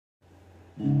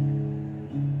Hello,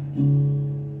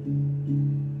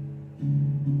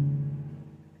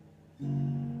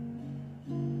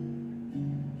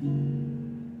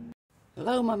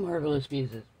 my marvelous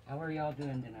muses. How are y'all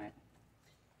doing tonight?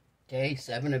 Day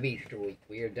 7 of Easter week.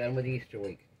 We are done with Easter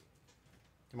week.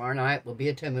 Tomorrow night will be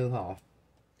a Temu haul.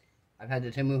 I've had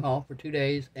the Temu haul for 2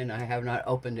 days, and I have not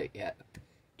opened it yet.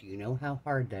 Do you know how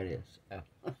hard that is? Oh.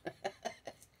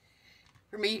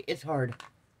 For me, it's hard.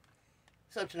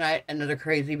 So tonight, another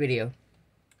crazy video.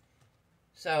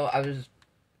 So I was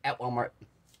at Walmart,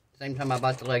 same time I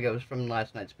bought the Legos from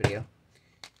last night's video.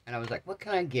 And I was like, what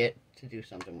can I get to do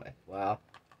something with? Well,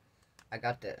 I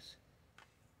got this.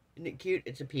 Isn't it cute?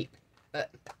 It's a peep.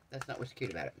 But that's not what's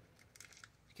cute about it.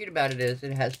 What's cute about it is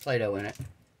it has Play-Doh in it.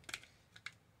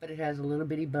 But it has a little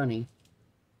bitty bunny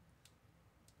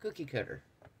cookie cutter.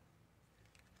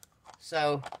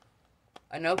 So,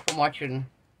 I know from watching,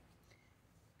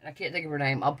 and I can't think of her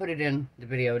name. I'll put it in the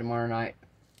video tomorrow night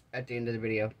at the end of the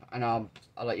video. And I'll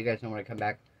let you guys know when I come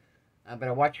back. But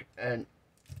I watch a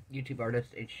YouTube artist,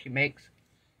 and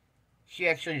she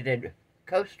actually did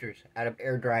coasters out of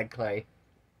air-dried clay.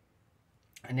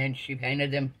 And then she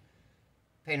painted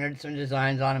some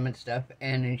designs on them and stuff,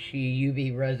 and then she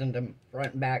UV resined them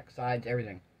front, back, sides,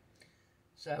 everything.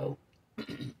 So,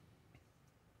 we're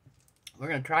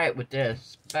going to try it with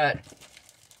this, but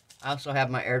I also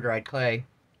have my air-dried clay,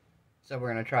 so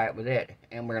we're going to try it with it.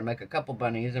 And we're going to make a couple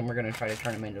bunnies, and we're going to try to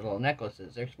turn them into little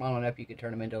necklaces. They're small enough you could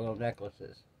turn them into little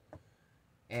necklaces.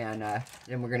 And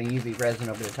then we're going to UV resin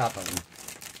over the top of them.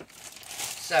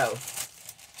 So,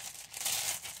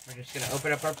 we're just going to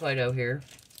open up our Play-Doh here.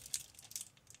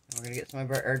 And we're going to get some of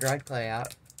our air-dried clay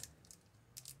out.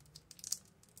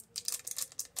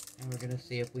 And we're going to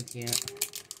see if we can't.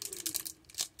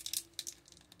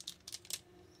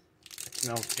 It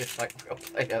smells just like real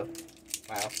Play-Doh.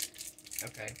 Wow.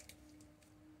 Okay.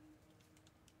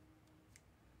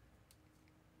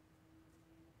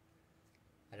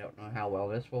 I don't know how well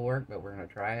this will work, but we're going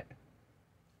to try it.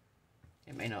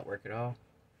 It may not work at all,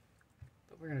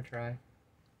 but we're going to try.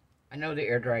 I know the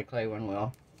air-dried clay one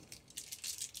will.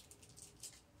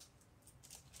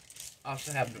 I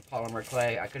also have the polymer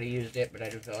clay. I could have used it, but I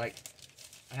just feel like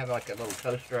I have like a little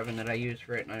toaster oven that I use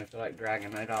for it, and I just feel like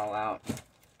dragging it all out,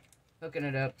 hooking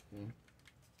it up, and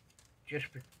just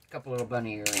for a couple little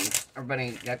bunny earrings, or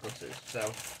bunny necklaces.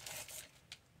 So,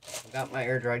 I've got my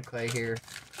air-dried clay here.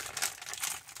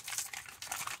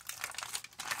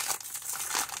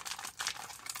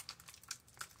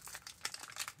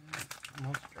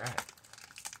 Almost dry.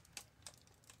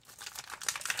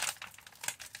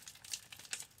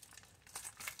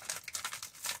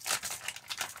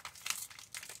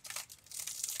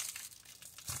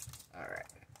 Alright.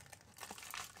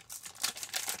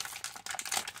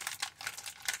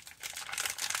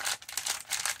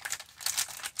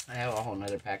 I have a whole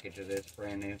nother package of this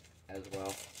brand new as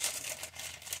well.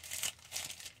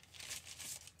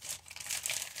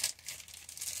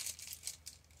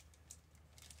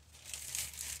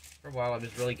 For a while I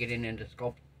was really getting into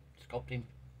sculpting.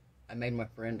 I made my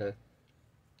friend a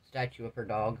statue of her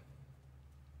dog.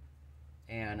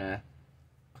 And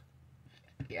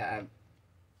yeah, I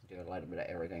do a little bit of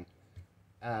everything.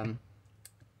 I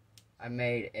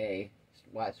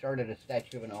started a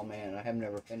statue of an old man, and I have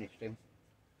never finished him.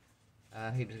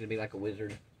 He was going to be like a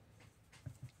wizard.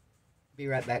 Be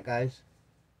right back, guys.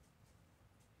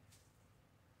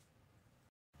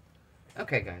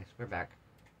 Okay, guys, we're back.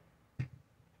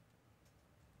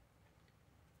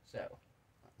 So,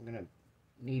 I'm going to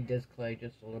knead this clay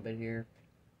just a little bit here.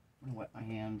 I'm going to wet my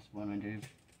hands when I do.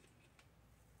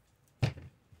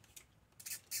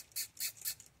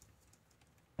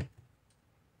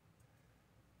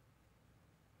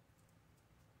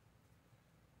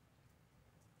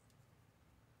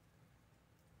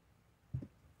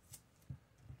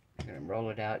 I'm going to roll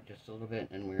it out just a little bit,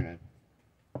 and we're going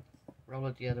to roll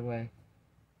it the other way.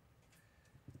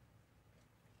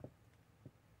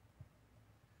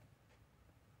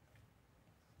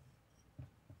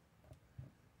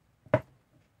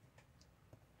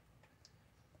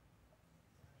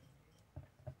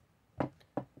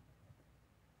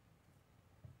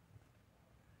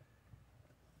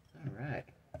 Alright.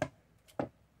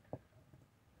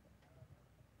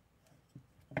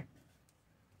 So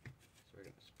we're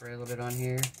going to spray a little bit on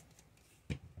here.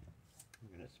 I'm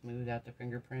going to smooth out the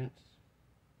fingerprints.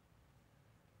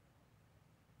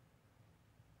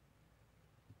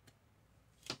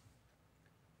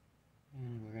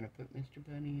 And we're going to put Mr.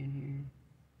 Bunny in here.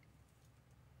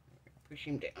 Push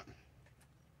him down.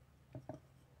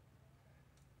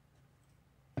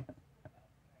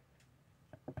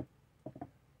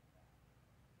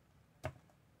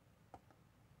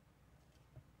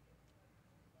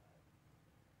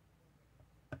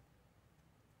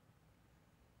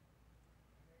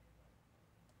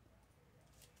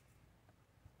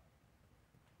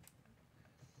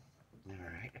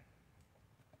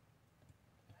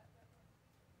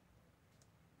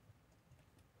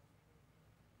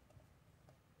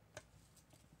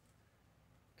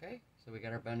 Okay, so we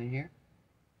got our bunny here.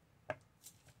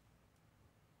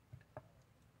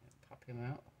 Pop him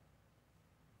out.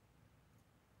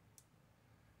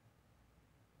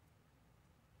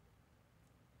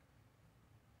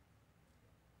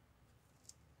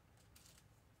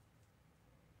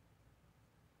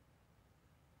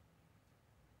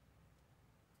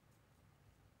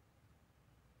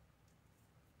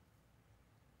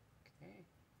 Okay,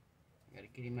 gotta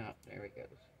get him out. There he goes.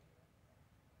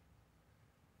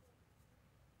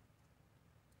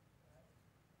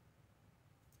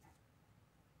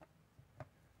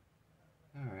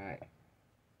 All right.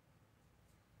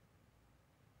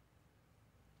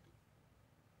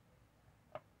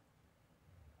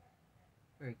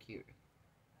 Very cute.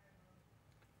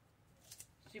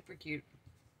 Super cute.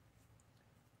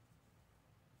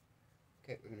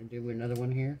 Okay, we're going to do another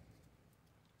one here.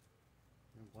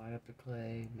 Apply up the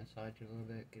clay, massage it a little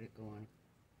bit, get it going.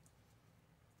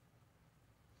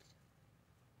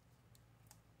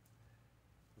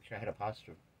 Wish I had a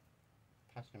pasta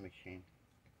machine.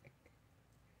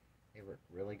 They work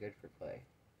really good for clay.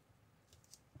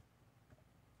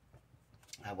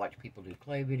 I watch people do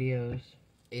clay videos.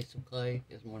 Ace of Clay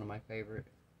is one of my favorite.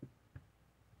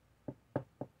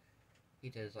 He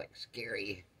does like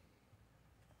scary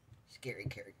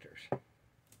characters.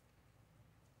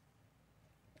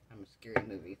 I'm a scary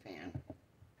movie fan.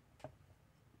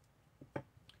 I'm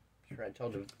sure I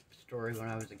told a story when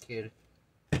I was a kid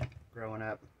growing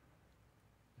up.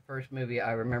 The first movie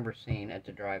I remember seeing at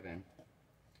the drive-in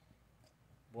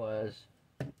was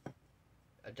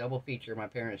a double feature my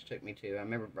parents took me to. I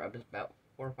remember I was about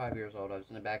 4 or 5 years old. I was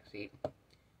in the back seat, and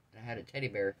I had a teddy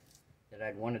bear that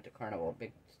I'd won at the carnival, a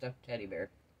big stuffed teddy bear.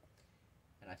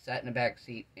 And I sat in the back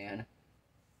seat, and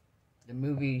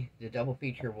the double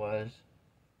feature was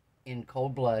In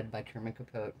Cold Blood by Truman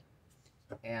Capote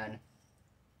and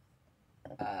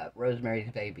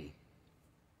Rosemary's Baby.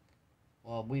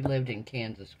 Well, we lived in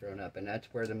Kansas growing up, and that's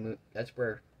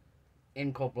where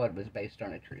In Cold Blood was based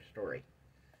on a true story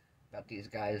about these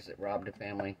guys that robbed a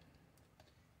family.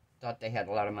 Thought they had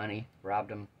a lot of money,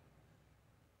 robbed them,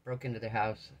 broke into the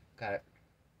house, got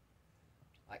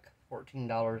like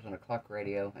 $14 on a clock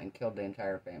radio, and killed the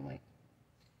entire family.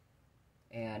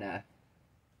 And I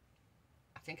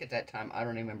think at that time, I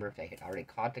don't even remember if they had already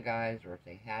caught the guys or if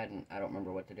they hadn't. I don't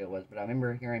remember what the deal was, but I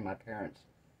remember hearing my parents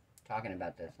talking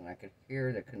about this, and I could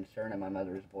hear the concern in my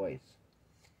mother's voice.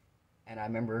 And I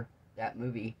remember that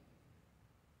movie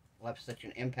left such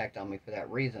an impact on me for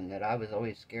that reason, that I was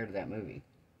always scared of that movie.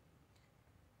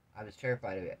 I was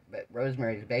terrified of it. But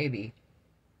Rosemary's Baby,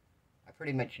 I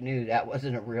pretty much knew that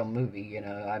wasn't a real movie, you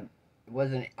know.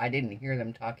 I didn't hear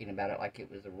them talking about it like it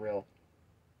was a real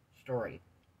story.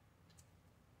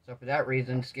 So for that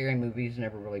reason, scary movies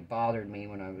never really bothered me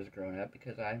when I was growing up,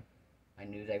 because I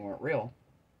knew they weren't real.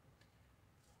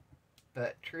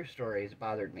 But true stories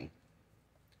bothered me.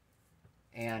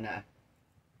 And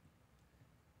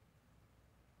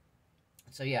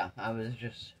so yeah,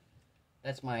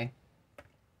 that's my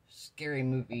scary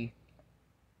movie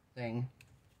thing.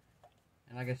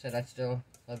 And like I said, I still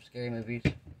love scary movies.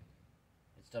 They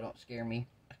still don't scare me.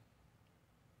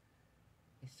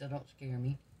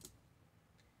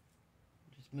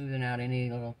 Just smoothing out any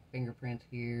little fingerprints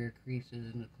here,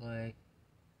 creases in the clay.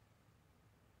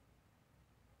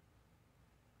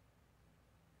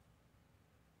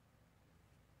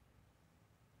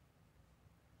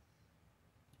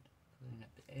 Cleaning up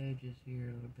the edges here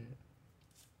a little bit.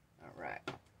 Alright,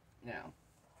 now,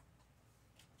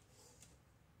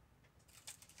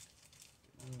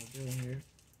 get my little bill here.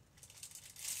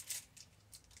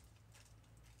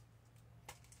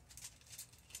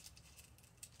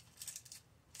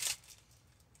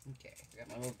 Okay, got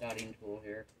my little dotting tool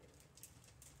here.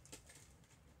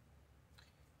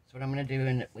 So what I'm going to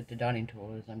do with the dotting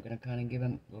tool is I'm going to kind of give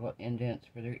them little indents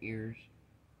for their ears.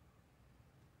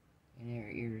 And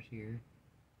their ears here.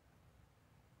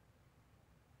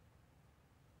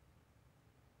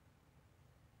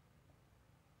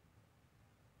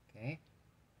 Okay.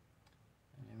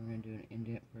 And then we're going to do an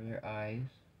indent for their eyes.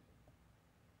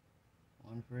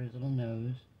 One for his little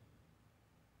nose.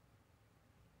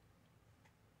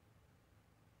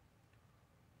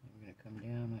 And we're going to come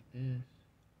down like this.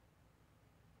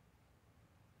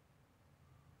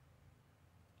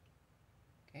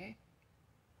 Okay.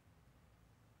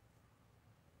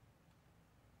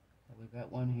 So we've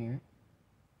got one here.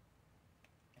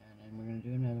 And then we're going to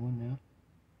do another one now.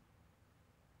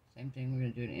 Same thing, we're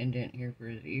going to do an indent here for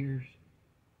his ears.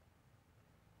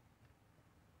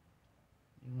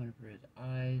 Do one for his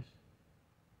eyes.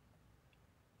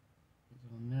 His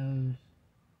little nose.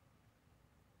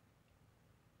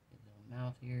 His little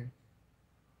mouth here.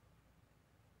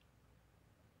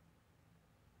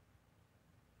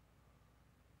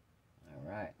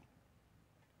 Alright.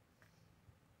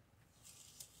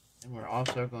 And we're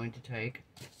also going to take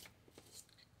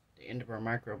the end of our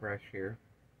micro brush here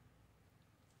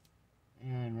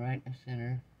and right in the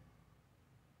center.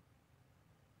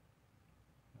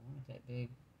 I don't want it that big.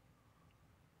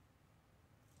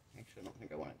 Actually, I don't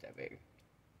think I want it that big.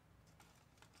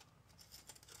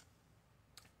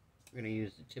 We're going to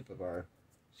use the tip of our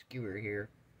skewer here,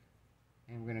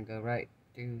 and we're going to go right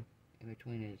through in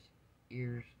between his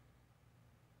ears.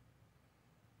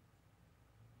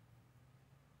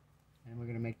 And we're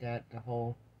going to make that the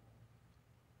hole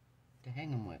to hang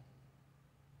him with.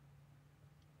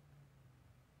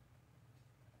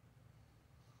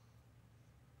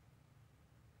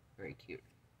 Very cute.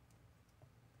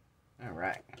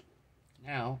 Alright.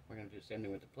 Now, we're going to do the same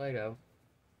thing with the Play-Doh.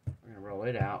 We're going to roll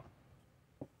it out.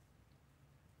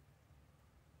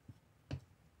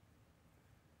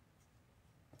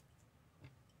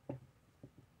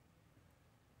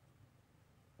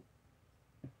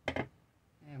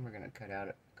 And we're going to cut out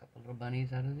a couple little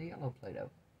bunnies out of the yellow Play-Doh.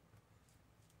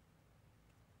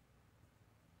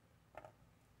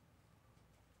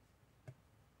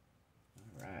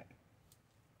 Alright.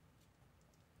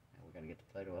 Now we got to get the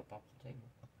Play-Doh up off the table.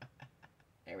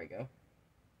 There we go.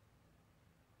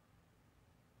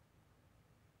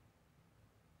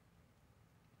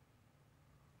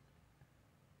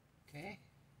 Okay.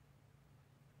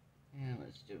 And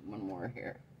let's do one more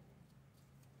here.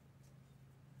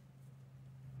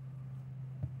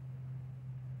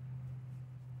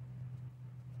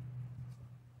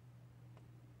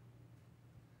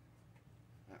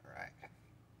 Alright.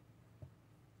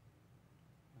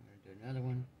 I'm going to do another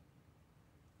one.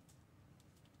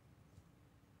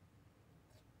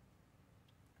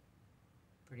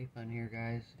 Pretty fun here,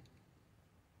 guys.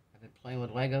 I've been playing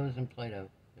with Legos and Play-Doh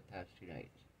the past 2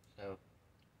 nights. So,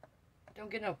 it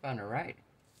don't get no funner, right?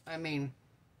 I mean,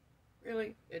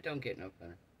 really, it don't get no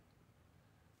funner.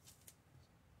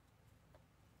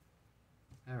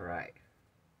 Alright.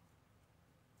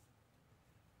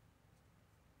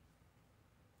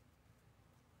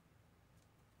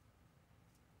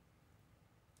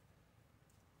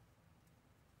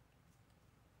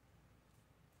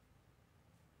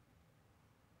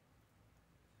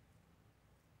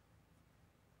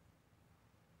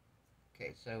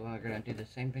 Okay, so we're going to do the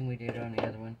same thing we did on the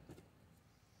other one.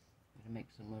 I'm going to make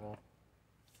some little,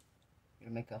 I'm going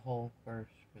to make a hole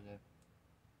first for the,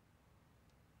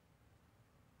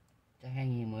 to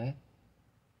hang him with.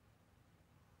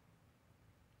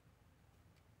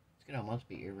 It's going to almost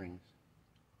be earrings.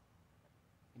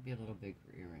 It'd be a little big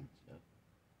for earrings, so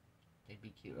they'd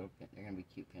be cute. They're going to be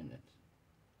cute pendants.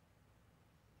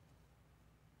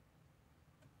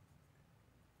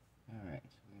 Alright,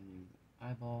 so we're going to do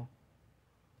eyeball.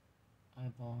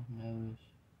 Eyeball, nose,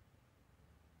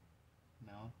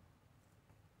 mouth,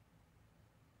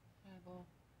 eyeball,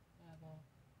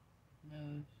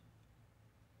 nose,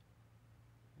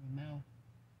 mouth.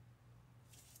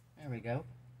 There we go.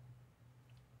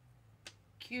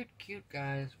 Cute, cute,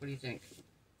 guys. What do you think?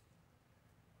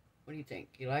 What do you think?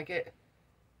 You like it?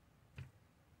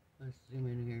 Let's zoom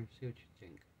in here and see what you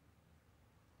think.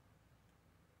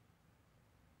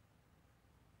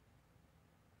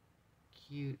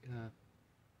 Cute,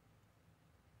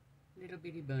 little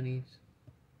bitty bunnies.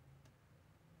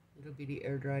 Little bitty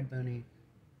air-dried bunny.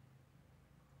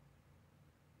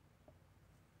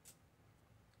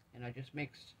 And I just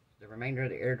mixed the remainder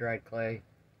of the air-dried clay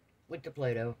with the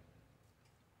Play-Doh.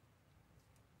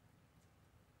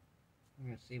 We're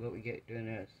going to see what we get doing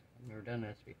this. I've never done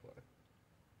this before.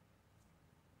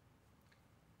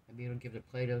 Maybe it'll give the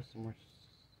Play-Doh some more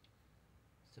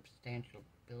substantial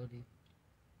ability.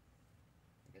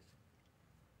 I guess.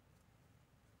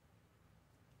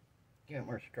 Give it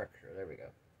more structure. There we go.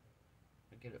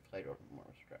 I'll give the Play-Doh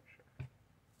more structure.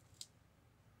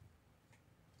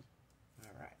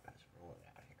 Alright, let's roll it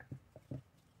out here. Let's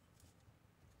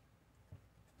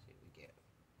see what we get.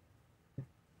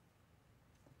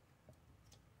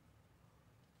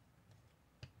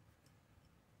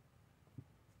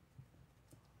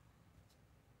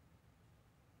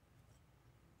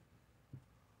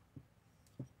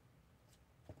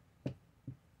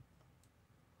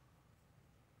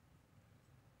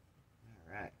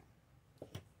 Alright.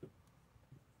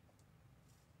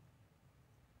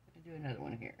 Let's do another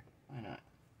one here. Why not?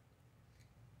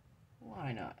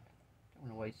 Why not? Don't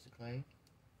want to waste the clay.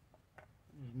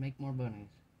 Just make more bunnies.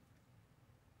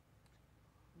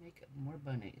 Make more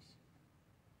bunnies.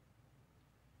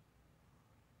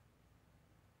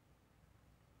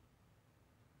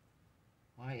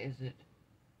 Why is it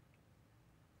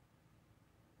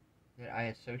that I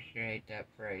associate that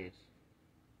phrase?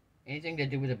 Anything to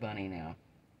do with a bunny now.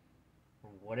 For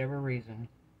whatever reason,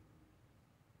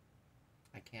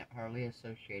 I can't hardly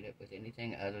associate it with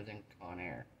anything other than Con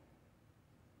Air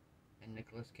and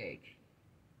Nicolas Cage.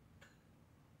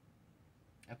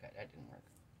 Okay, that didn't work.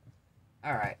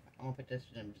 Alright, I'm going to put this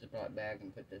in a Ziploc bag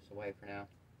and put this away for now.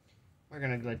 We're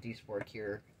going to let these four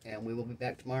cure, and we will be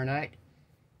back tomorrow night,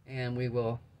 and we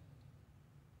will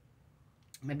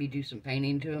maybe do some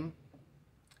painting to them,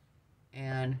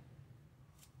 and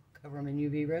cover them in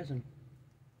UV resin.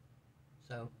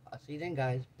 So, I'll see you then,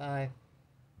 guys. Bye.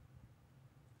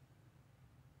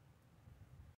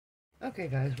 Okay,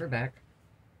 guys, we're back.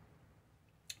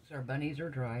 So our bunnies are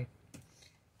dry.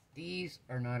 These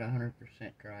are not 100%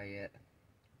 dry yet.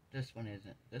 This one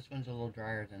isn't. This one's a little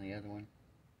drier than the other one.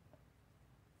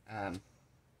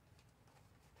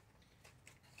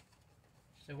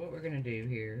 So what we're going to do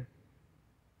here,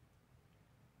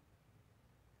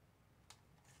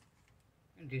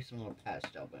 I'm going to do some little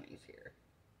pastel bunnies here.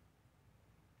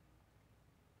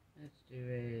 Let's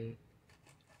do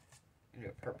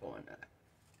a purple one.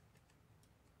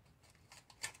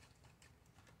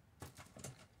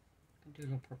 Do a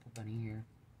little purple bunny here.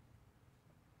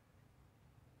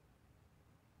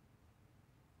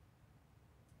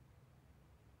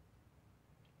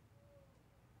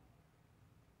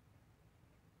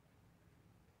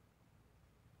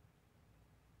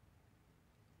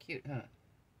 Cute, huh?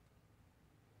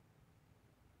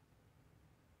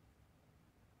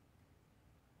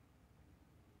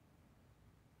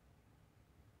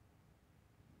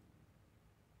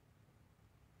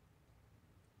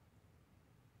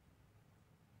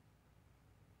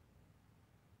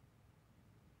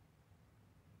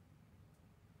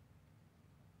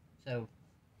 So,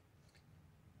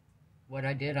 what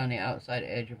I did on the outside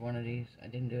edge of one of these, I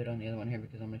didn't do it on the other one here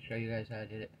because I'm going to show you guys how I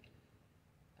did it.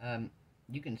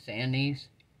 You can sand these,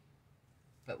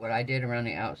 but what I did around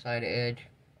the outside edge,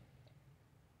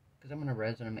 because I'm going to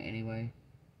resin them anyway,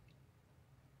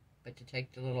 but to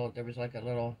take the little, there was like a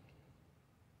little,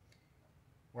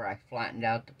 where I flattened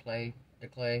out the clay,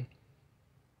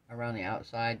 around the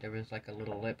outside, there was like a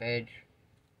little lip edge.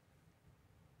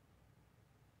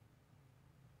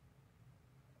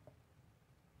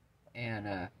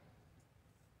 And,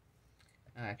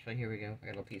 actually, here we go. I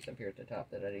got a little piece up here at the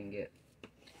top that I didn't get.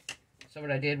 So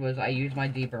what I did was I used my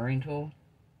deburring tool,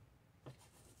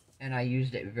 and I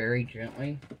used it very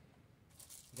gently.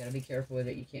 You gotta be careful with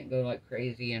it. You can't go like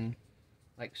crazy and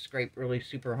like scrape really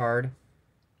super hard.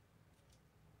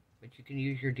 But you can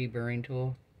use your deburring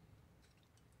tool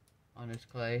on this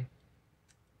clay.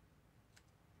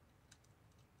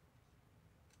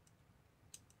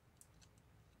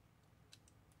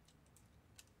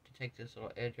 To take this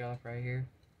little edge off right here.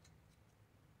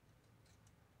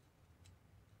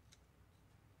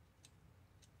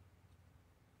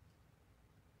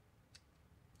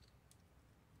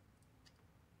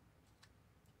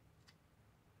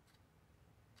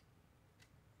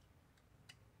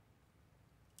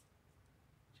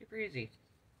 Super easy.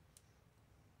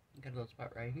 Got a little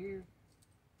spot right here.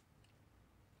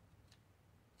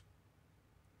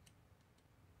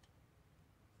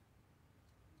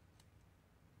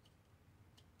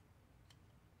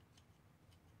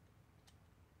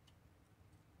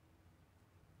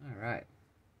 Alright.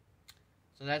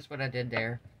 So that's what I did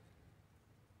there.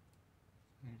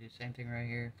 I'm going to do the same thing right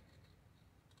here.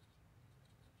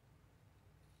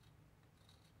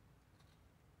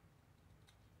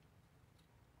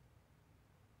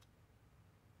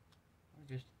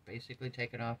 Just basically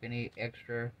taking off any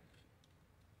extra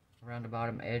around the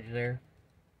bottom edge there.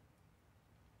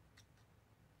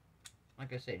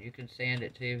 Like I said, you can sand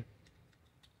it too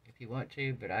if you want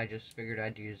to, but I just figured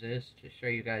I'd use this to show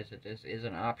you guys that this is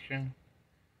an option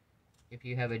if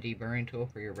you have a deburring tool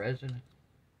for your resin.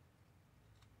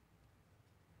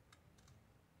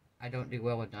 I don't do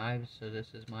well with knives, so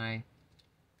this is my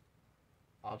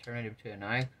alternative to a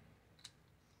knife.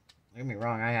 Don't get me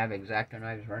wrong, I have X-Acto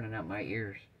knives running out my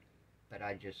ears, but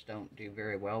I just don't do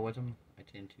very well with them. I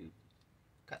tend to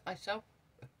cut myself.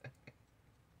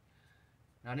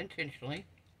 Not intentionally,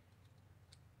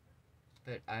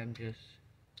 but I'm just,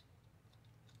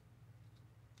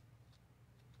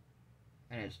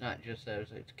 and it's not just those,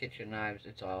 it's kitchen knives,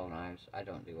 it's all knives. I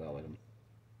don't do well with them.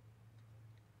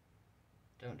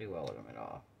 Don't do well with them at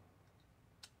all.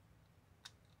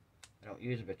 I don't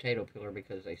use a potato peeler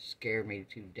because they scare me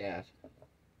to death.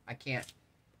 I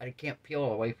can't peel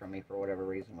away from me for whatever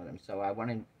reason with them. So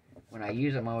when I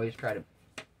use them, I always try to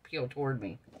peel toward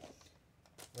me.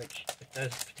 which with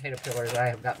those potato peelers, I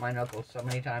have got my knuckles so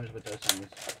many times with those things.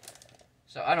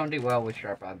 So I don't do well with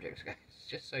sharp objects, guys,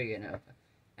 just so you know.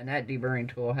 And that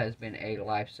deburring tool has been a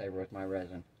lifesaver with my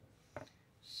resin.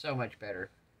 So much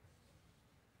better.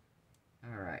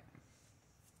 Alright.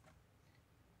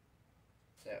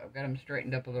 So I've got them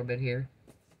straightened up a little bit here.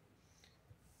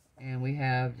 And we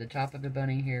have the top of the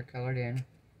bunny here colored in.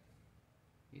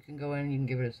 You can go in and you can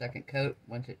give it a second coat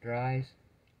once it dries.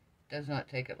 It does not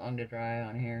take it long to dry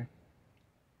on here.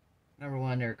 Number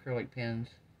one, they're acrylic pens.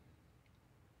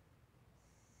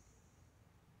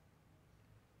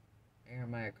 They are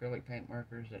my acrylic paint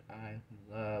markers that I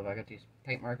love. I got these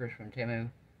paint markers from Temu,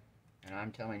 and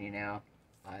I'm telling you now,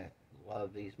 I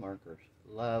love these markers.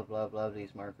 Love, love, love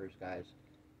these markers, guys.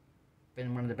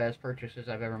 Been one of the best purchases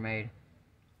I've ever made.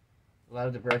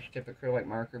 Love the brush tip acrylic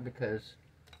marker because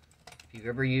if you've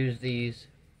ever used these,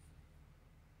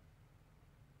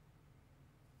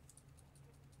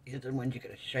 these are the ones you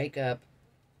gotta shake up,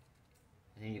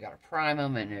 and then you gotta prime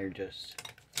them, and they're just,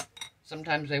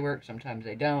 sometimes they work, sometimes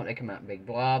they don't. They come out in big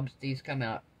blobs. These come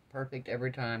out perfect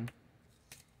every time.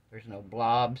 There's no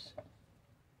blobs.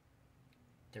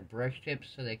 They're brush tips,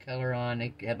 so they color on.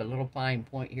 They have a little fine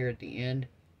point here at the end,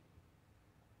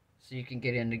 so you can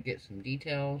get in to get some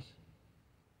details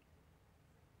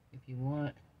if you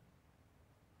want.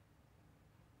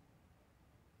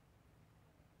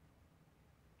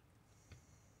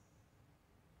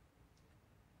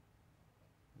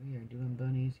 We are doing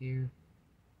bunnies here.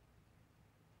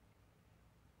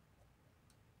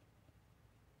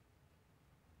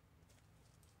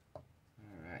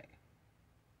 Alright.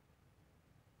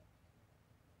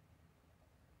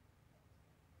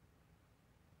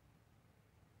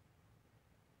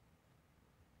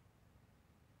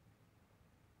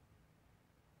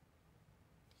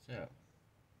 So,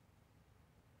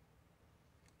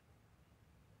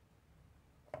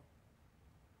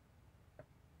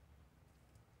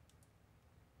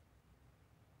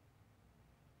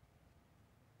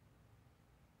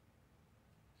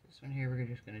 this one here, we're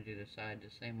just going to do the side the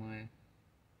same way.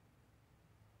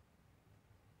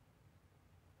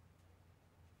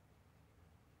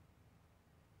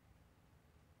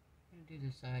 Do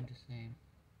the side the same.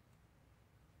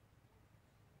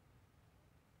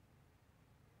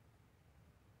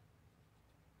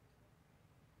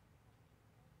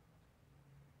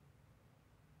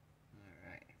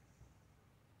 Alright.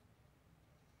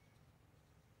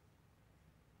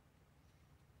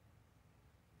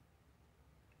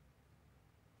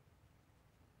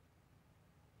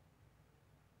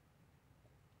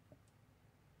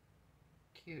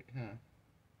 Cute, huh?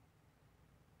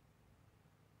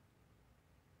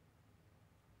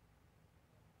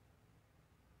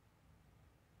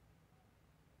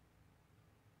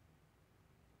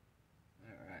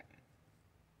 Alright.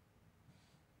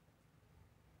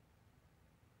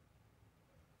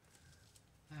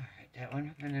 Alright, that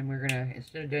one. And then we're going to,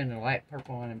 instead of doing the light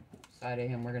purple on the side of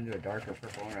him, we're going to do a darker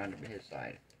purple around his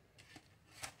side.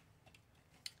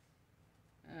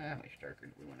 How much darker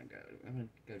do we want to go? I'm going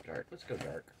to go dark. Let's go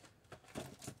dark.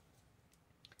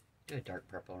 Do a dark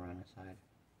purple around the side.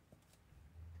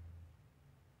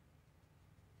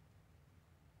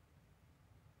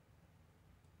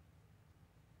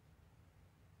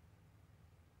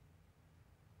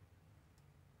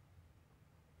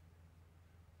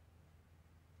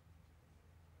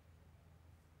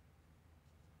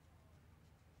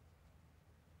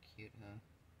 Cute, huh?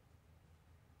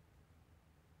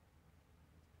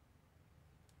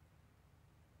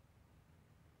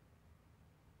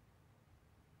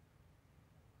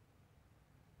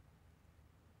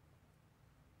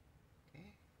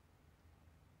 Okay.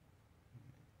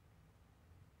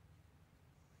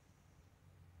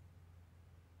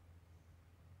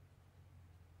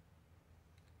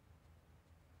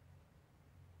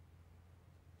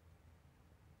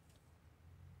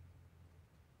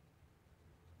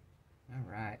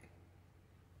 Alright.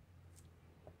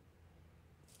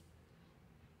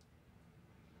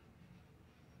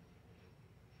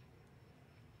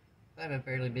 I have a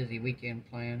fairly busy weekend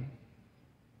planned.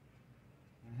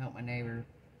 I'm going to help my neighbor.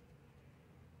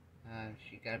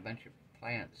 She got a bunch of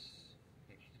plants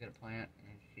that she's got to plant,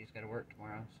 and she's got to work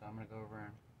tomorrow, so I'm going to go over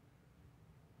and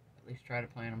at least try to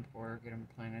plant them for her, get them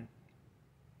planted,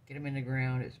 get them in the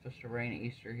ground. It's supposed to rain at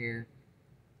Easter here.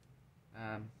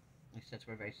 At least that's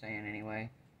what everybody's saying anyway.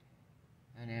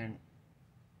 And then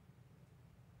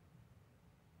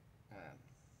I'm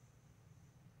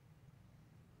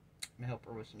going to help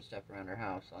her with some stuff around her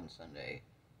house on Sunday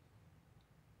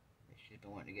that she's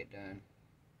been wanting to get done.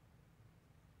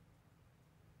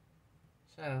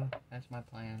 So, that's my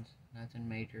plans. Nothing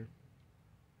major.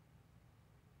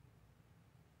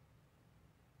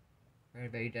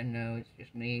 everybody doesn't know, it's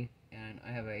just me, and I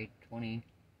have a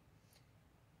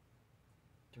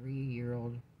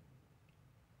 23-year-old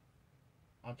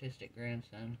autistic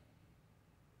grandson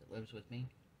that lives with me.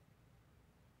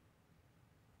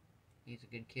 He's a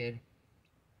good kid.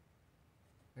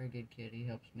 Very good kid. He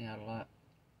helps me out a lot.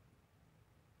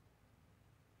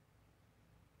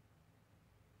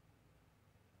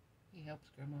 He helps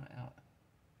Grandma out.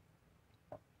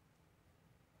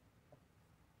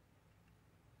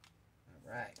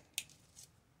 Alright.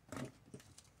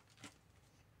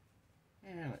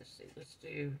 And let's see. Let's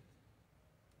do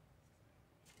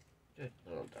just a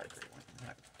little darker one.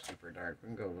 Not super dark. We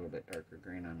can go a little bit darker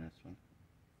green on this one.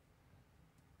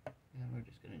 And we're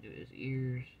just going to do his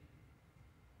ears.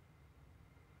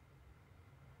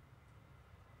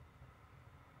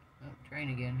 Oh,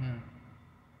 train again, huh?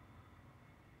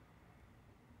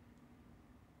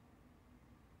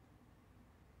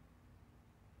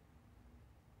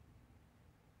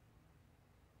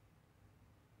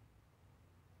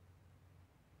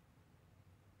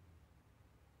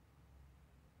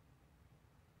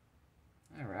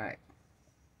 Alright.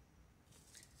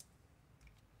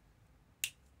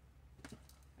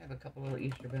 I have a couple little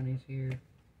Easter bunnies here.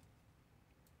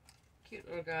 Cute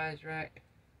little guys, right?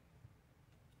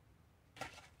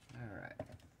 Alright.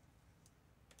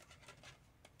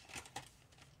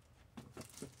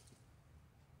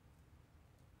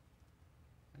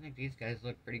 I think these guys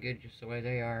look pretty good just the way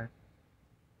they are.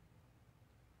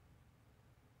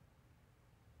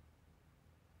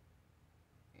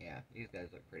 Yeah, these guys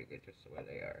look pretty good just the way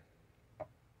they are.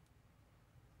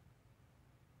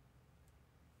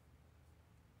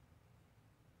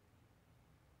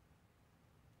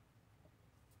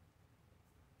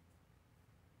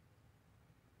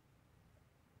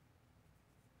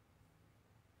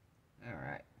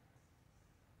 Alright.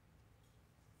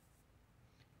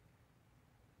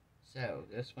 So,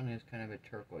 this one is kind of a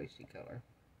turquoisey color.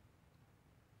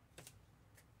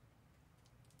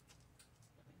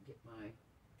 Let me get my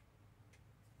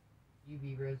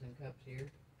UV resin cups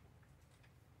here.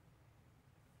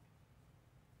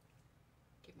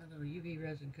 Get my little UV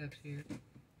resin cups here.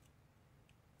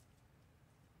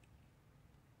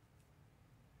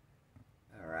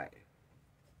 Alright.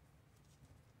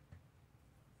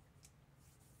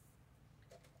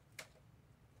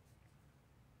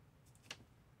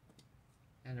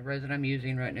 And the resin I'm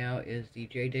using right now is the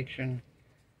J. Diction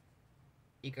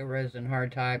Eco Resin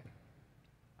Hard Type.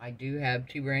 I do have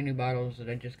 2 brand new bottles that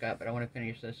I just got, but I want to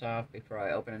finish this off before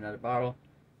I open another bottle.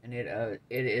 And it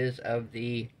is of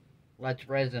the Let's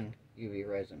Resin UV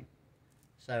resin.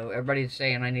 So everybody's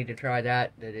saying I need to try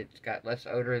that it's got less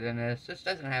odor than this. This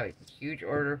doesn't have a huge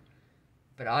odor,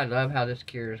 but I love how this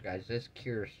cures, guys. This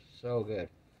cures so good.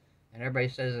 And everybody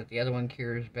says that the other one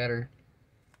cures better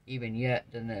even yet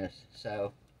than this.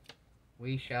 So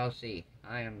we shall see.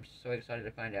 I am so excited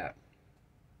to find out.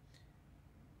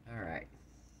 Alright.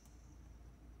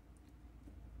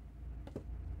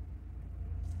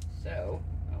 So,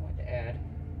 I want to add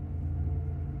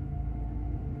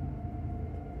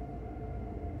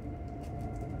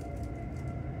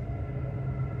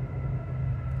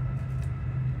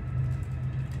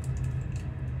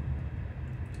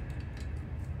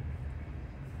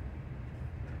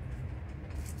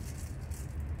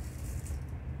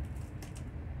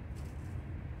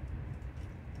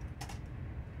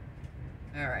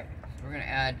Alright, so we're going to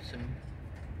add some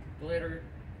glitter.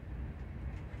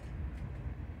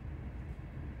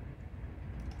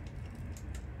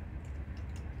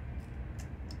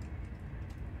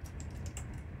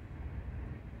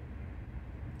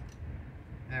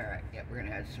 Alright, yep, we're going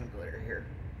to add some glitter here.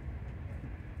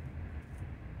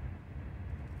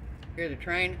 Here's the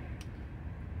train.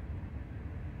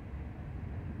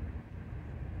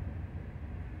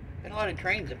 Been a lot of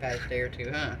trains the past day or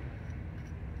two, huh?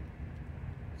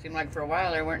 Seemed like for a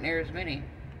while there weren't near as many.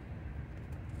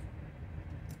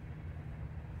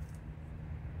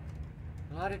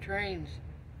 A lot of trains.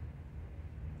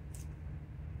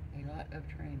 A lot of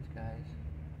trains, guys.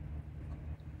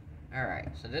 Alright,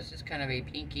 so this is kind of a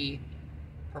pinky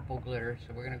purple glitter,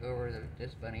 so we're going to go over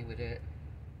this bunny with it.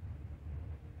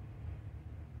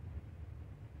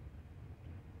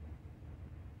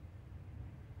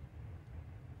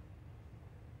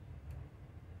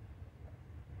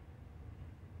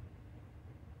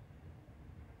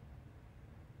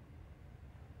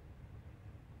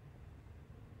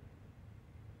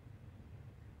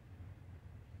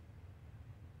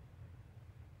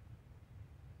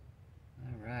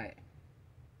 Alright.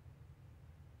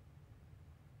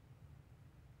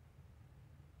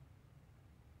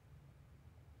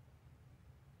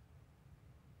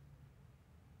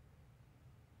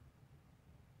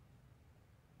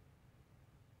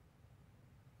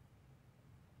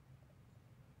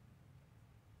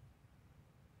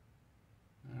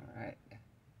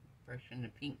 Brushing the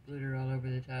pink glitter all over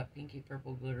the top, pinky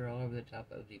purple glitter all over the top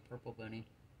of the purple bunny.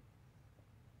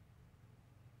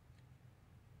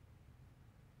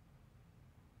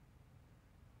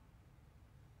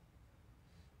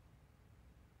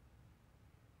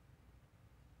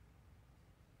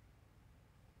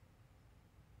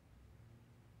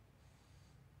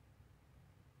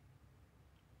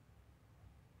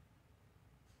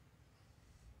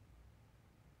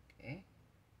 Okay.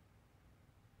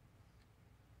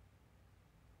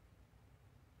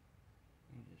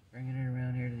 And just bringing it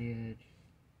around here to the edge.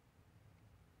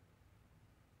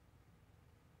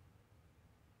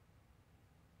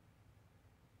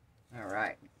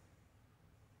 Alright.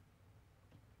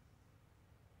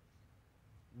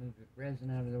 Move the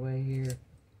resin out of the way here.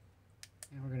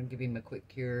 And we're going to give him a quick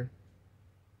cure.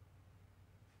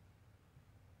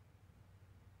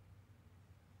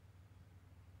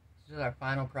 This is our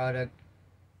final project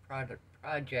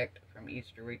from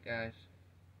Easter week, guys.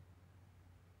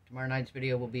 Tomorrow night's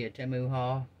video will be a Temu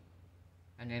haul.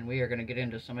 And then we are going to get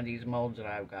into some of these molds that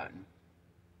I've gotten.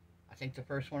 I think the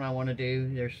first one I want to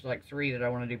do, there's like 3 that I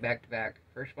want to do back to back.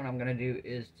 First one I'm going to do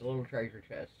is the little treasure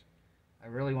chest. I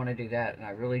really want to do that, and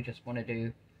I really just want to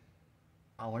do,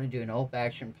 I want to do an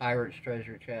old-fashioned pirate's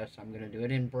treasure chest. I'm going to do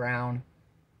it in brown.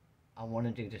 I want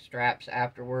to do the straps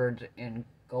afterwards in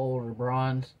gold or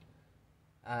bronze.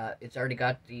 It's already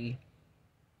got the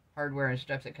hardware and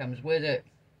stuff that comes with it.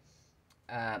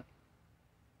 I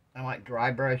might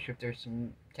dry brush if there's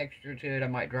some texture to it. I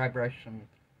might dry brush a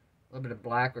little bit of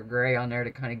black or gray on there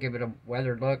to kind of give it a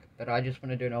weathered look. But I just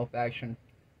want to do an old-fashioned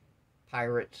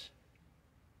pirate's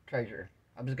treasure.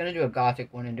 I was going to do a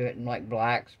gothic one and do it in like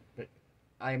blacks, but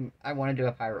I want to do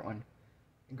a pirate one.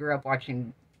 I grew up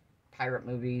watching pirate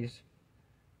movies.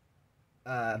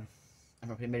 I don't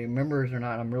know if anybody remembers or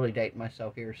not. I'm really dating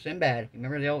myself here. Sinbad. You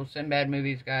remember the old Sinbad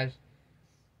movies, guys?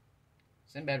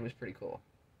 Sinbad was pretty cool.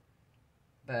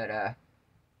 But,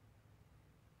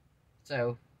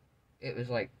 so, it was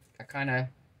like, I kind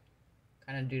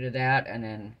of due to that, and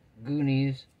then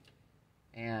Goonies,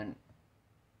 and,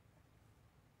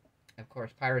 of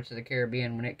course, Pirates of the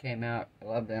Caribbean when it came out. I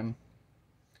love them.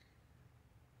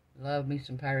 Love me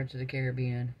some Pirates of the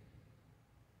Caribbean.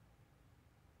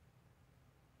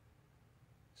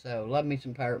 So, love me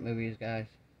some pirate movies, guys.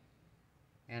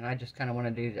 And I just kind of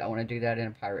want to do that in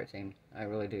a pirate theme. I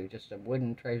really do. Just a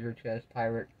wooden treasure chest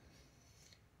pirate.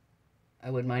 I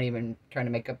wouldn't mind even trying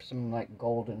to make up some, like,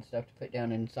 gold and stuff to put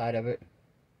down inside of it.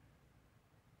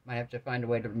 Might have to find a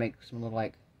way to make some little,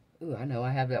 like, ooh, I know,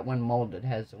 I have that one mold that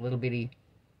has little bitty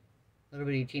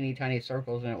teeny tiny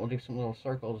circles in it. We'll do some little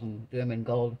circles and do them in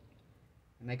gold.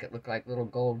 And make it look like little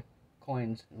gold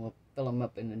coins. And we'll fill them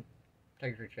up in the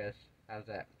treasure chest. How's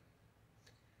that?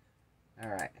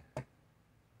 Alright.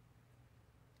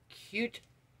 Cute.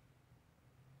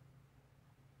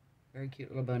 Very cute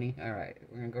little bunny. Alright,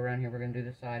 we're going to go around here. We're going to do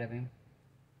the side of him.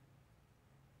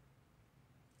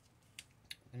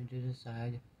 We're going to do the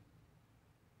side.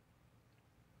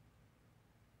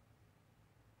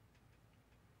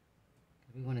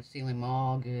 We want to seal him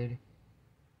all good.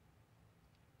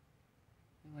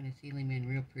 We want to seal him in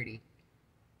real pretty.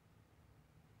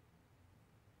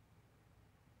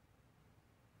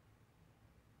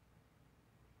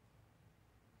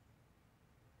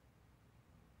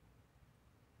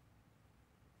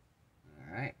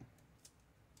 Alright.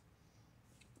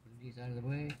 Move these out of the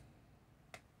way.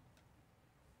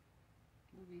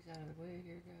 Move these out of the way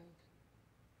here, guys.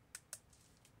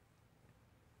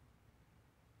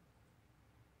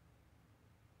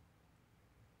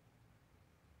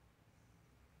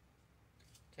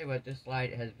 Tell you what, this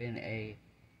light has been a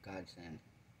godsend.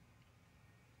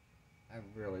 I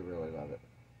really, really love it.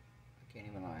 I can't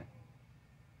even lie.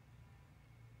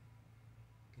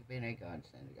 It's been a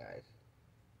godsend, guys.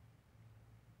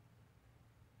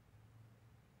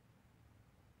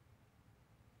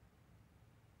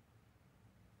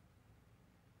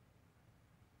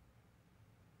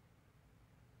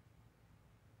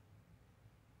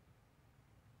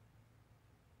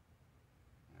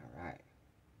 Alright.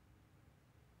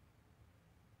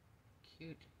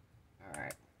 Cute.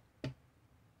 Alright. And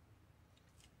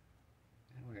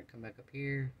we're going to come back up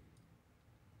here.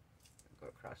 Go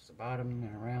across the bottom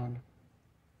and around.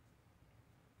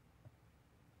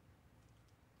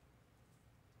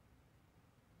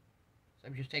 So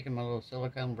I'm just taking my little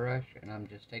silicone brush and I'm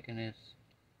just taking this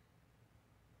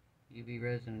UV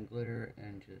resin and glitter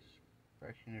and just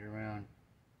brushing it around.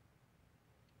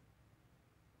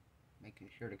 Making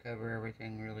sure to cover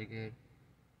everything really good.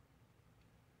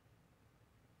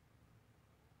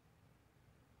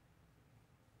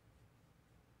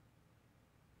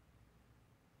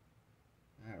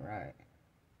 Alright.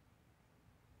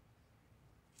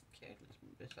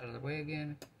 this out of the way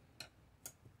again.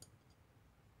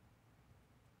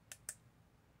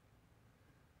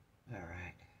 All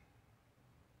right.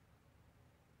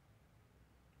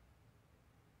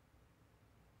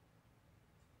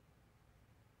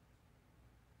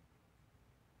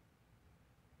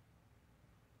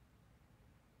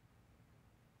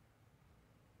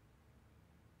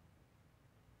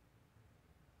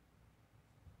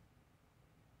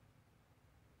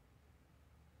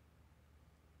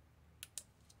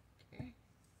 Okay.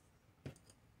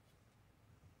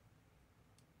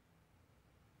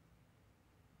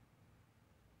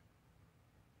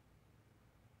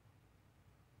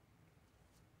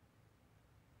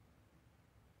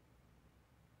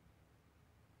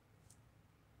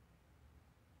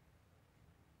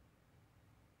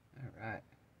 All right.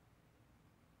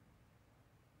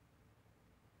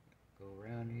 Go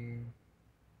around here.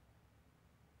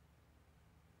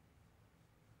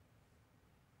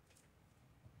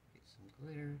 Get some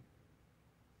glitter.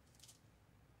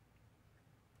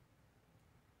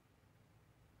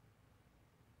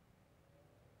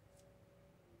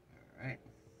 All right.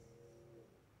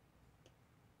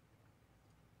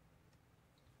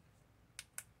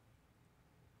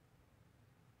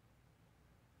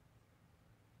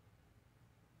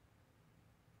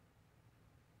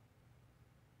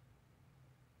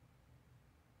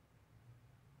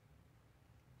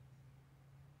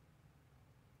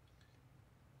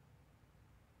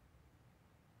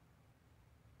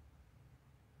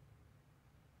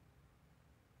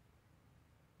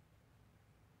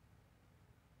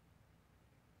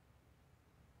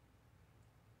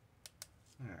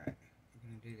 All right. We're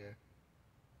gonna do the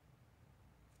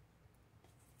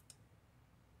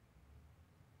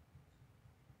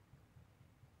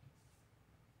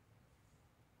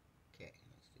okay.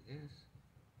 Let's do this.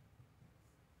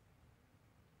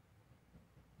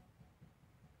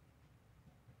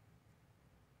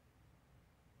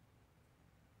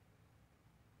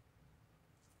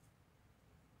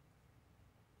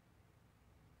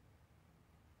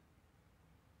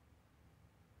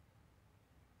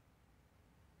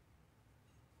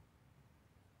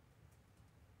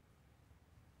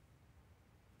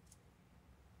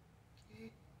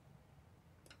 Okay.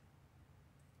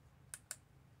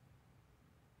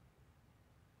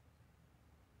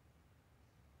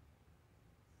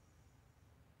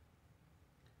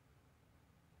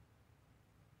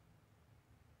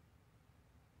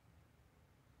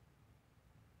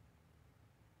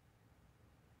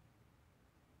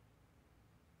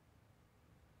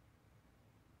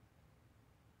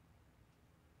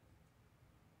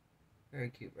 Very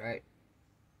cute, right?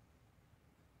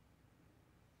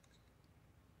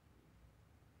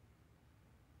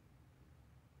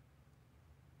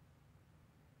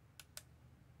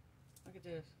 Look at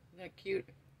this. Isn't that cute?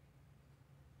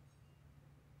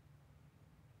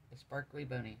 The sparkly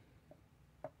bunny.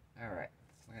 Alright.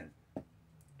 We're going to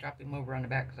drop him over on the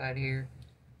back side here.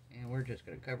 And we're just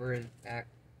going to cover his back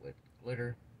with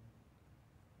glitter.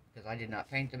 Because I did not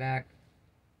paint the back.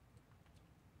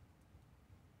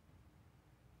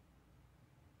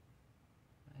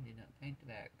 I did not paint the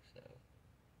back, so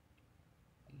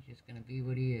he's just going to be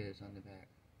what he is on the back.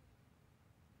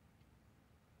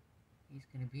 He's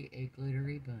going to be a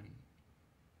glittery bunny.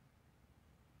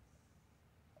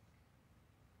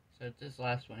 So this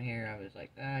last one here, I was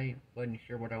like, I wasn't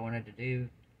sure what I wanted to do.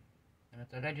 And I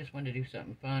thought I just wanted to do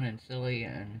something fun and silly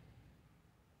and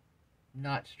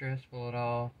not stressful at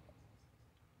all.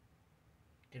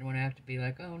 Didn't want to have to be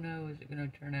like, oh no, is it going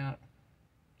to turn out?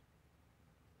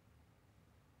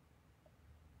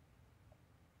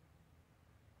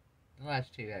 The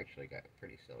last two actually got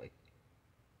pretty silly.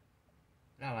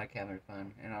 But I like having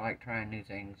fun, and I like trying new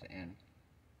things, and,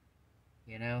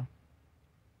 you know,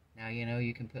 now you know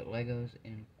you can put Legos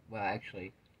in, well,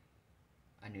 actually,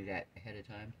 I knew that ahead of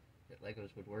time, that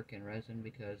Legos would work in resin,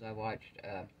 because I watched,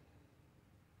 if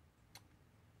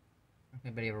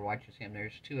anybody ever watches him,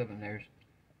 there's two of them. There's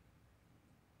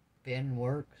Ben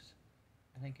Works,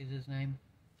 I think is his name,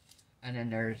 and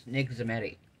then there's Nick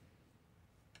Zametti.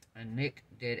 And Nick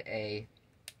did a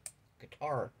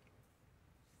guitar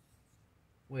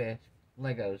with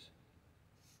Legos.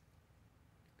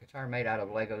 Guitar made out of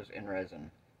Legos in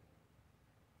resin.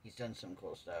 He's done some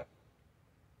cool stuff.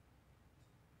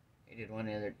 He did one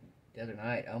the other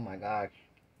night. Oh my gosh.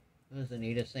 It was the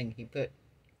neatest thing. He put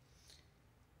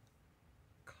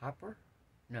copper?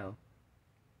 No.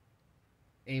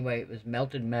 Anyway, it was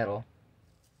melted metal.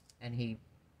 And he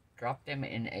dropped them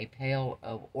in a pail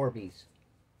of Orbeez.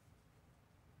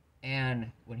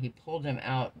 And when he pulled them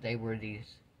out, they were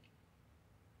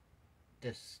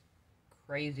this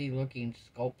crazy looking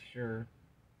sculpture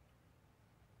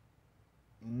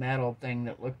metal thing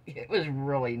that looked, it was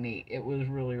really neat. It was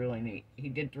really, really neat. He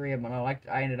did 3 of them, and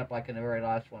I ended up liking the very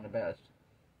last one the best.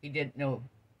 He did, no,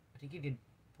 I think he did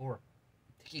 4. I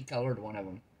think he colored one of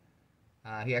them.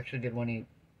 He actually did one, he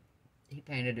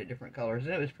painted it different colors,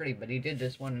 and it was pretty, but he did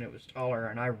this one, and it was taller,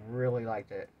 and I really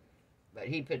liked it. But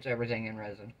he puts everything in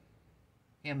resin.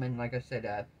 Him, and like I said,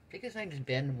 I think his name is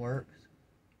Ben Works.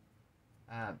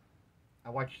 I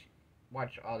watch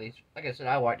all these, like I said,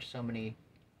 I watch so many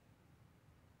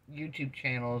YouTube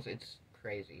channels, it's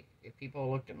crazy. If people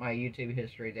looked at my YouTube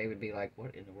history, they would be like,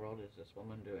 what in the world is this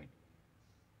woman doing?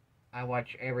 I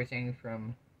watch everything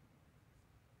from,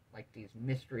 like, these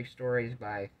mystery stories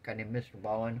by a guy named Mr.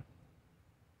 Ballin.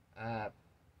 I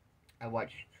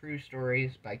watch true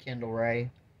stories by Kendall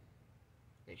Ray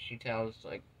that she tells,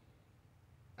 like,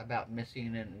 about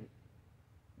missing and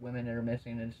women that are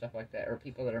missing and stuff like that, or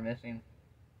people that are missing.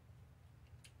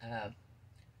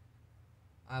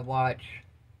 I watch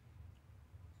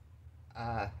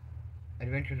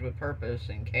Adventures with Purpose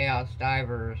and Chaos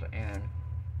Divers and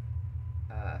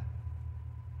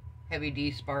Heavy D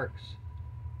Sparks.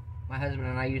 My husband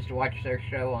and I used to watch their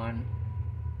show on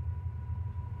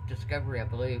Discovery, I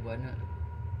believe, wasn't it?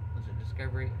 Was it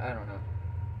Discovery? I don't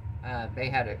know. They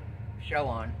had a show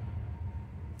on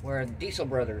where the Diesel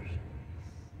Brothers,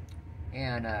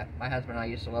 and my husband and I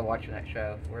used to love watching that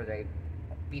show where they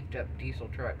beefed up diesel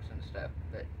trucks and stuff,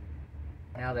 but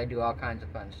now they do all kinds of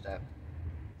fun stuff.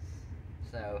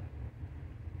 So,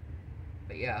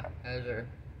 but yeah, those are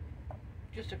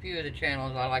just a few of the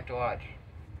channels I like to watch,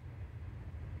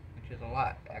 which is a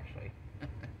lot, actually. I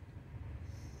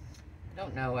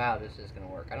don't know how this is going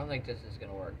to work. I don't think this is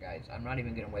going to work, guys. I'm not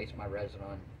even going to waste my resin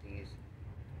on these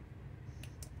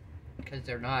because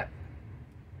they're not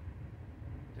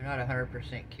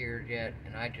 100% cured yet,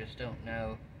 and I just don't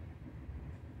know.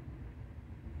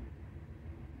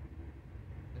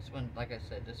 This one, like I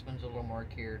said, this one's a little more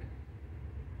cured.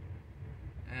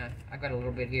 I got a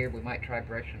little bit here. We might try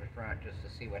brushing the front just to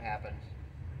see what happens.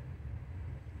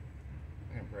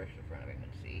 We're going to brush the front of him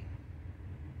and see.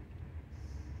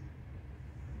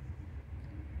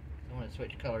 I want to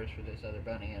switch colors for this other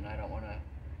bunny, and I don't want to...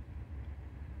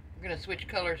 We're going to switch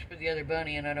colors for the other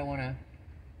bunny, and I don't want to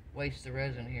waste the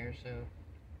resin here, so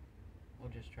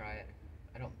we'll just try it.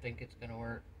 I don't think it's going to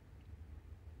work.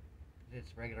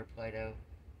 It's regular Play-Doh.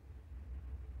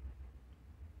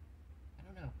 I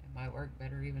don't know. It might work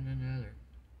better even than the other.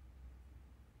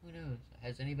 Who knows?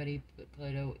 Has anybody put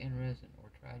Play-Doh in resin or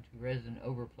tried to resin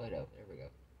over Play-Doh? There we go.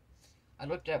 I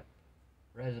looked up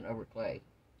resin over clay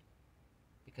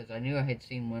because I knew I had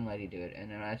seen one lady do it, and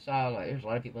then I saw, like, there's a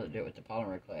lot of people that do it with the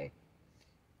polymer clay.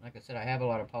 Like I said, I have a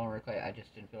lot of polymer clay. I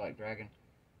just didn't feel like dragging.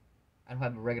 I don't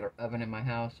have a regular oven in my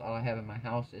house. All I have in my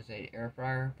house is an air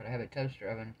fryer, but I have a toaster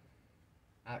oven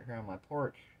out here on my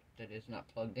porch that is not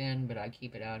plugged in, but I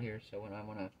keep it out here so when I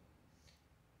want to,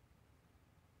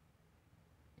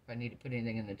 if I need to put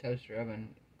anything in the toaster oven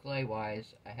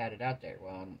clay-wise, I had it out there.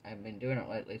 Well, I haven't been doing it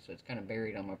lately, so it's kind of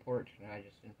buried on my porch, and I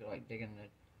just didn't feel like digging the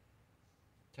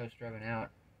toaster oven out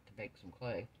to bake some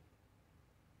clay.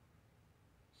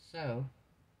 So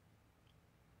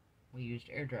we used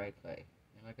air dry clay,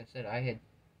 and like I said, I had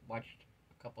watched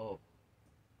a couple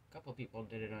people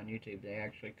did it on YouTube. They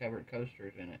actually covered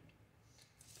coasters in it,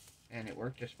 and it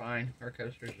worked just fine. Our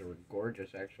coasters were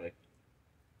gorgeous, actually.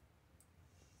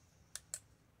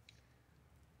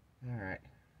 Alright.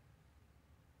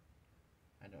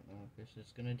 I don't know if this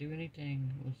is gonna do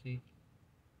anything. We'll see.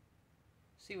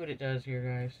 See what it does here,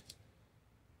 guys.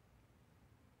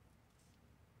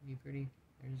 Be pretty.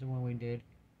 There's the one we did.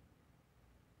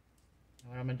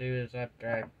 What I'm gonna do is after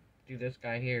I do this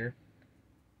guy here,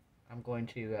 I'm going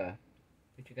to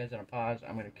put you guys on a pause.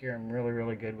 I'm going to cure him really,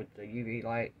 really good with the UV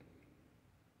light,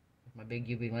 with my big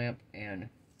UV lamp, and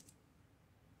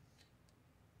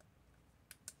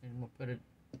we'll put a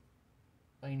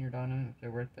lanyard on them if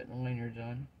they're worth putting the lanyards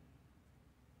on.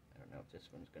 I don't know if this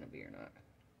one's going to be or not.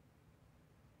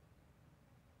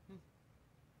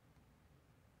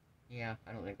 Yeah,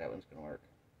 I don't think that one's going to work.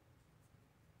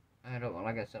 I don't,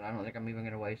 like I said, I don't think I'm even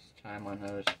going to waste time on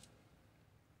those.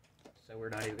 So we're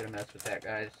not even going to mess with that,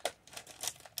 guys.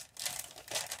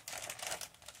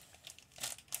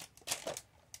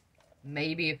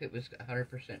 Maybe if it was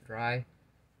 100% dry,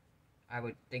 I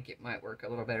would think it might work a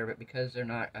little better, but because they're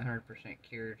not 100%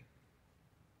 cured,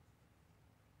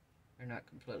 they're not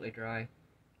completely dry.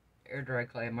 Air dry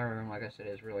clay in my room, like I said,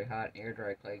 is really hot. Air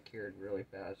dry clay cured really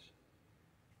fast.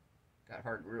 Got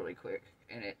hard really quick,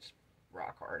 and it's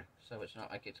rock hard, so it's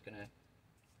not like it's going to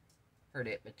hurt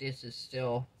it, but this is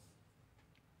still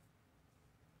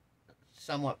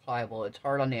somewhat pliable. It's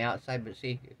hard on the outside, but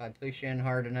see, if I push in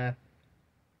hard enough,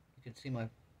 you can see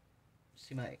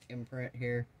my imprint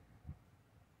here.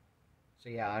 So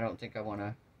yeah, I don't think I want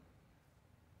to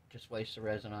just waste the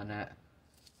resin on that.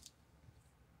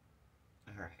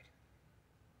 Alright.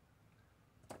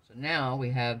 So now we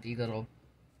have the little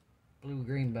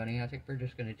blue-green bunny. I think we're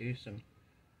just going to do some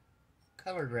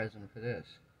colored resin for this.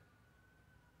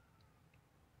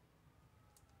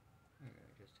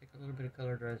 Just take a little bit of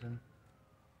colored resin.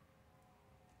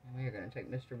 And we are going to take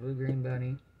Mr. Blue-Green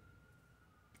Bunny.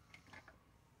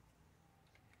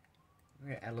 We're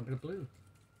going to add a little bit of blue.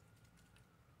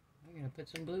 We're going to put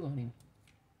some blue on him.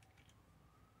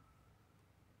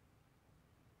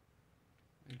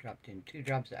 We dropped in 2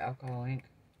 drops of alcohol ink.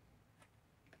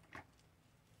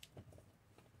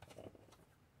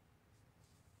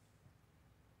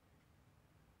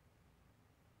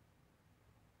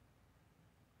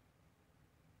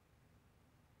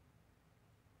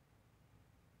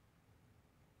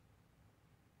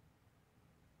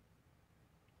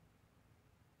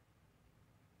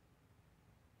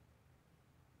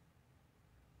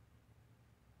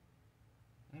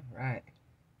 Alright.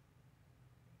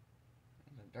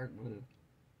 That's a dark blue.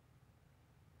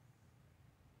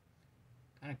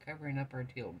 Kind of covering up our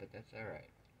teal, but that's alright.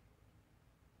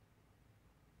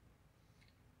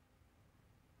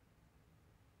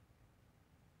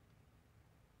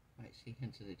 Might see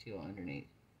hints of the teal underneath.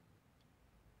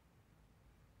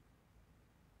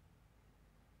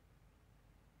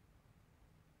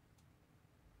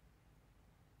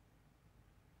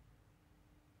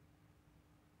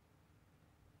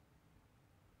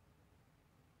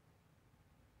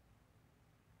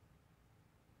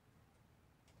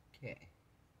 Okay.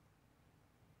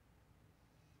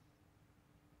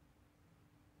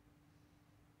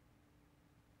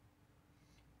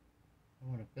 I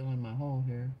want to fill in my hole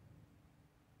here,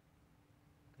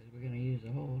 because we're going to use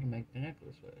the hole to make the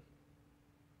necklace with.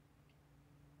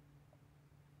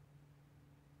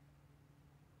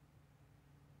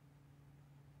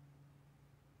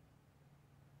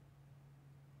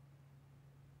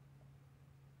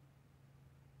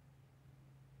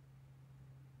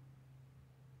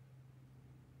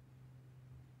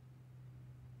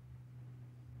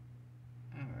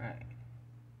 Alright.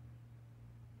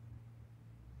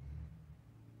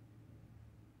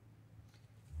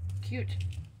 Cute.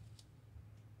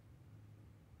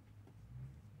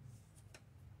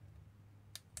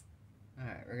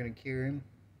 Alright, we're going to cure him.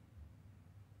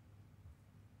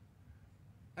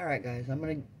 Alright guys, I'm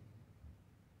going to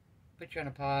put you on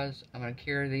a pause. I'm going to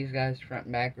cure these guys front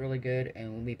and back really good,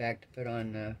 and we'll be back to put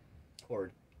on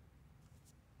cord.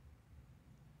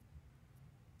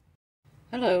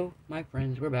 Hello, my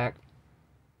friends, we're back.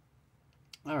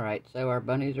 Alright, so our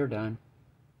bunnies are done.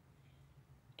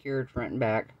 Cured front and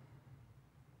back.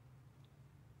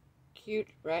 Cute,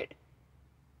 right?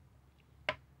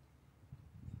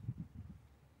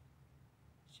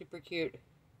 Super cute.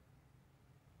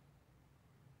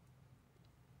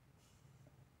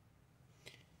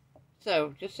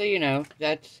 So, just so you know,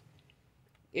 it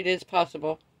is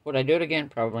possible. Would I do it again?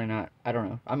 Probably not. I don't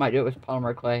know. I might do it with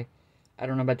polymer clay. I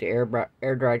don't know about the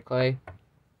air-dried clay.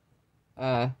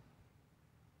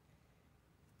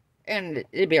 And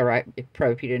it'd be alright if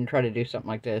you didn't try to do something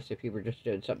like this. If you were just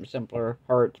doing something simpler.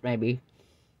 Hearts, maybe.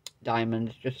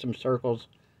 Diamonds. Just some circles.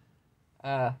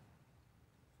 But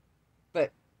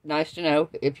nice to know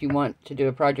if you want to do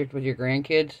a project with your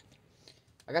grandkids.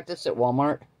 I got this at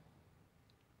Walmart.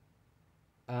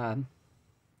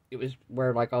 It was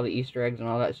where like all the Easter eggs and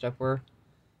all that stuff were.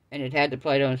 And it had the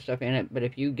Play-Doh and stuff in it. But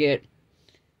if you get...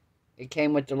 It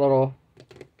came with the little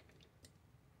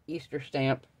Easter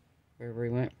stamp. Wherever he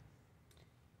went.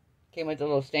 Came with a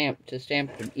little stamp to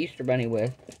stamp the Easter Bunny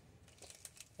with.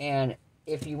 And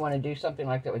if you want to do something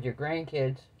like that with your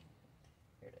grandkids...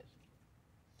 Here it is.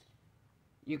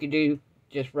 You could do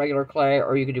just regular clay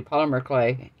or you could do polymer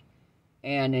clay.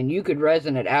 And then you could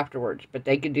resin it afterwards. But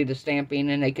they could do the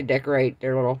stamping and they could decorate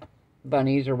their little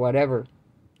bunnies or whatever.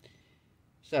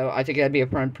 So I think that'd be a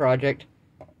fun project.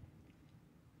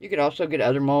 You could also get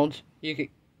other molds. You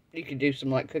could do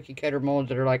some like cookie cutter molds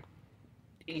that are like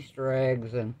Easter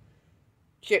eggs and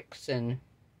chicks and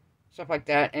stuff like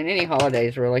that. And any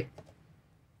holidays really.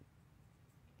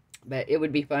 But it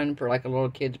would be fun for like a little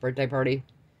kid's birthday party.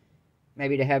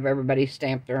 Maybe to have everybody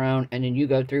stamp their own and then you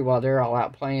go through while they're all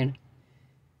out playing.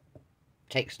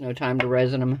 Takes no time to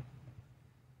resin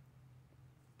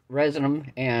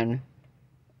them. And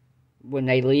when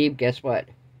they leave, guess what?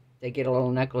 They get a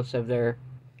little necklace of their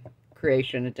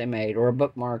creation that they made, or a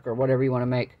bookmark, or whatever you want to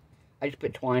make. I just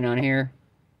put twine on here.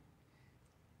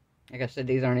 Like I said,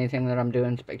 these aren't anything that I'm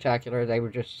doing spectacular. They were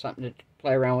just something to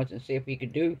play around with and see if we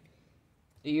could do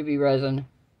the UV resin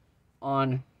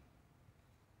on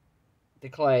the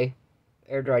clay,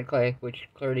 air-dried clay, which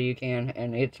clearly you can,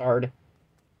 and it's hard.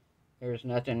 There's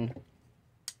nothing,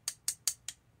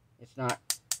 it's not,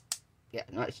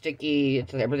 not sticky.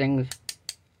 It's everything's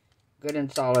good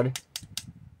and solid.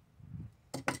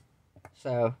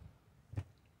 So,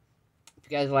 if you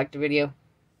guys liked the video,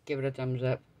 give it a thumbs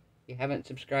up. If you haven't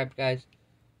subscribed, guys,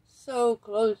 so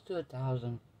close to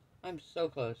 1,000. I'm so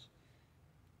close.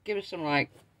 Give it some like,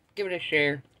 give it a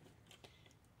share.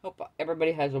 Hope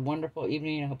everybody has a wonderful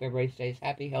evening. I hope everybody stays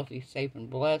happy, healthy, safe, and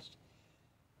blessed.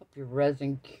 Hope your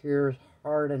resin cures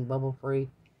hard and bubble-free.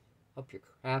 Hope your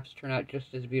crafts turn out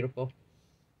just as beautiful.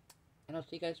 And I'll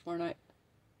see you guys tomorrow night.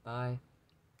 Bye.